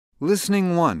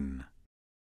Listening 1.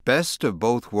 Best of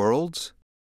both worlds?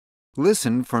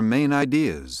 Listen for main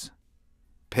ideas.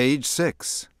 Page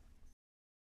 6.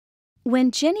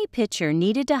 When Jenny Pitcher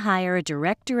needed to hire a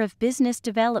director of business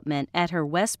development at her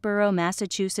Westboro,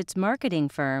 Massachusetts marketing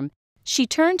firm, she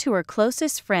turned to her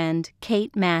closest friend,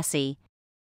 Kate Massey.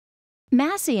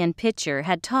 Massey and Pitcher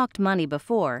had talked money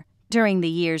before, during the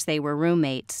years they were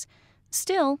roommates.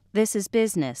 Still, this is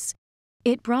business.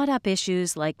 It brought up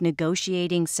issues like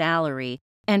negotiating salary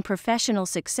and professional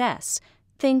success,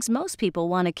 things most people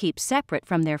want to keep separate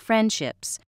from their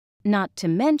friendships. Not to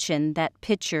mention that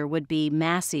Pitcher would be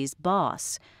Massey's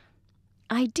boss.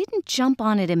 "I didn't jump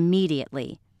on it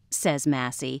immediately," says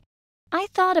Massey. "I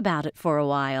thought about it for a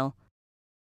while."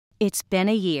 It's been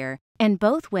a year, and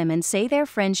both women say their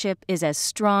friendship is as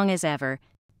strong as ever.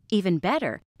 Even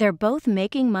better, they're both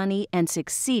making money and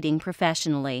succeeding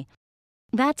professionally.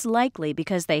 That's likely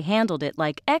because they handled it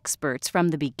like experts from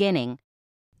the beginning.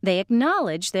 They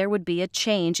acknowledged there would be a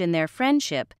change in their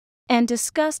friendship and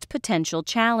discussed potential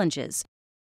challenges.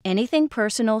 Anything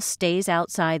personal stays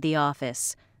outside the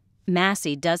office.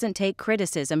 Massey doesn't take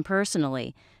criticism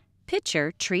personally.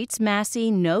 Pitcher treats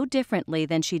Massey no differently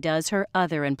than she does her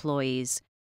other employees.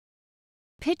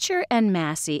 Pitcher and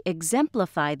Massey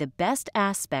exemplify the best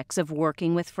aspects of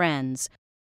working with friends.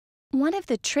 One of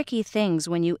the tricky things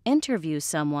when you interview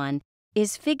someone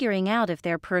is figuring out if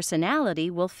their personality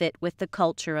will fit with the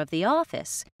culture of the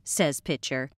office, says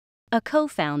Pitcher, a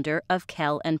co-founder of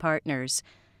Kell & Partners.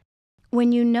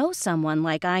 When you know someone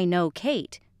like I know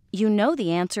Kate, you know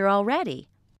the answer already.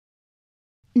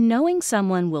 Knowing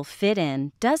someone will fit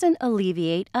in doesn't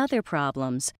alleviate other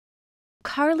problems.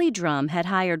 Carly Drum had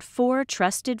hired 4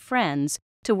 trusted friends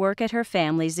to work at her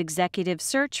family's executive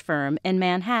search firm in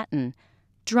Manhattan,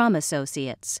 Drum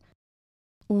Associates.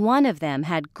 One of them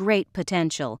had great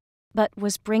potential, but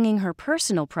was bringing her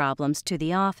personal problems to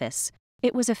the office.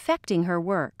 It was affecting her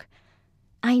work.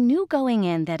 "I knew going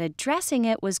in that addressing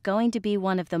it was going to be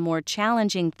one of the more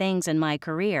challenging things in my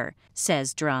career,"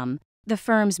 says Drum, the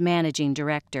firm's managing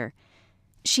director.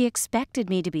 "She expected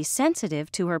me to be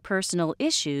sensitive to her personal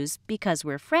issues because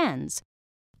we're friends.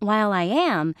 While I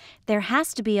am, there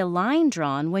has to be a line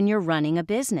drawn when you're running a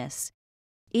business."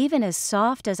 Even as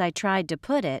soft as I tried to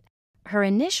put it, her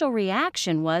initial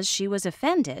reaction was she was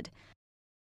offended.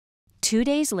 2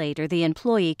 days later, the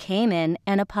employee came in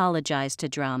and apologized to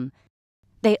Drum.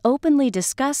 They openly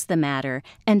discussed the matter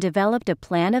and developed a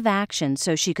plan of action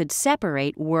so she could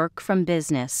separate work from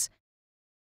business.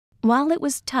 While it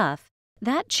was tough,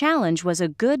 that challenge was a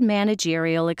good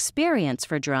managerial experience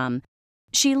for Drum.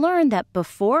 She learned that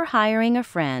before hiring a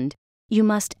friend, you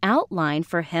must outline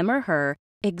for him or her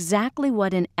exactly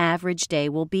what an average day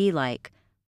will be like.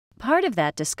 Part of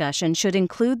that discussion should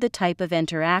include the type of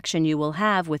interaction you will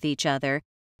have with each other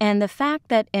and the fact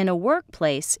that in a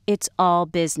workplace, it's all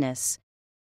business.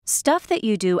 Stuff that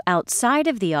you do outside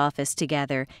of the office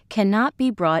together cannot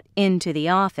be brought into the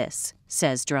office,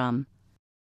 says Drum.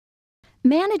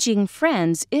 Managing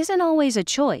friends isn't always a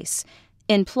choice.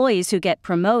 Employees who get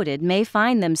promoted may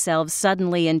find themselves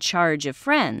suddenly in charge of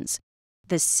friends.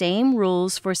 The same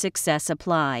rules for success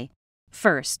apply.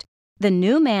 First, the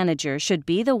new manager should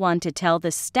be the one to tell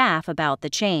the staff about the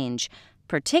change,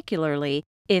 particularly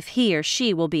if he or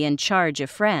she will be in charge of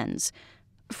friends.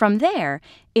 From there,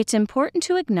 it's important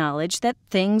to acknowledge that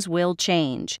things will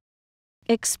change.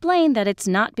 Explain that it's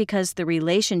not because the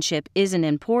relationship isn't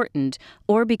important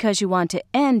or because you want to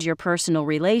end your personal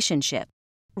relationship.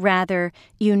 Rather,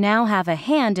 you now have a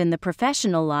hand in the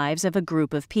professional lives of a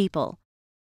group of people.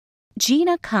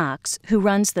 Gina Cox, who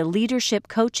runs the leadership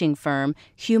coaching firm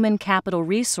Human Capital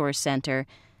Resource Center,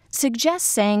 suggests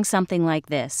saying something like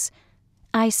this: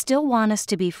 "I still want us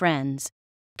to be friends.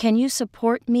 Can you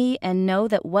support me and know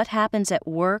that what happens at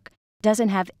work doesn't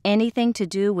have anything to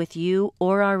do with you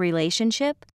or our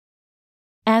relationship?"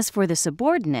 As for the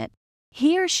subordinate,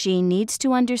 he or she needs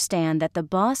to understand that the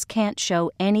boss can't show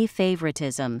any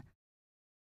favoritism.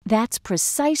 That's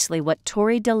precisely what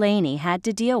Tori Delaney had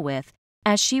to deal with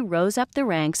as she rose up the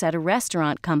ranks at a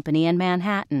restaurant company in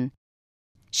Manhattan.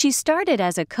 She started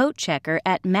as a coat checker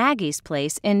at Maggie's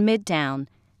Place in Midtown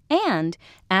and,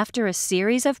 after a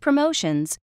series of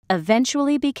promotions,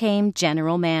 eventually became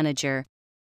general manager.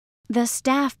 The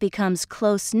staff becomes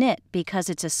close-knit because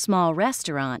it's a small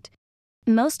restaurant.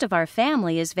 "Most of our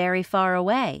family is very far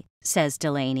away," says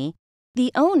Delaney.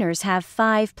 "The owners have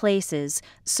 5 places,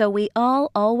 so we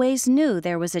all always knew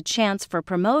there was a chance for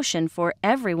promotion for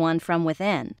everyone from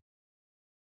within."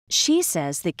 She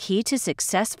says the key to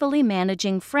successfully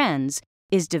managing friends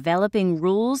is developing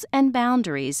rules and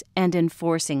boundaries and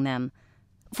enforcing them.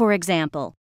 For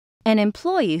example, An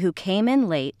employee who came in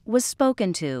late was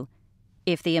spoken to.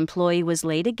 If the employee was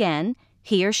late again,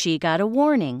 he or she got a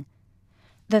warning.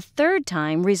 The third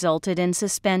time resulted in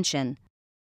suspension.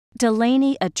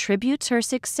 Delaney attributes her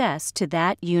success to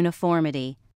that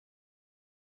uniformity.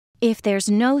 If there's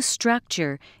no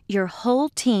structure, your whole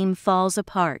team falls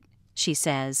apart, she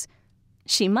says.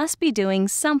 She must be doing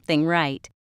something right.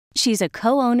 She's a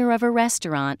co-owner of a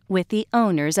restaurant with the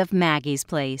owners of Maggie's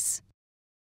Place.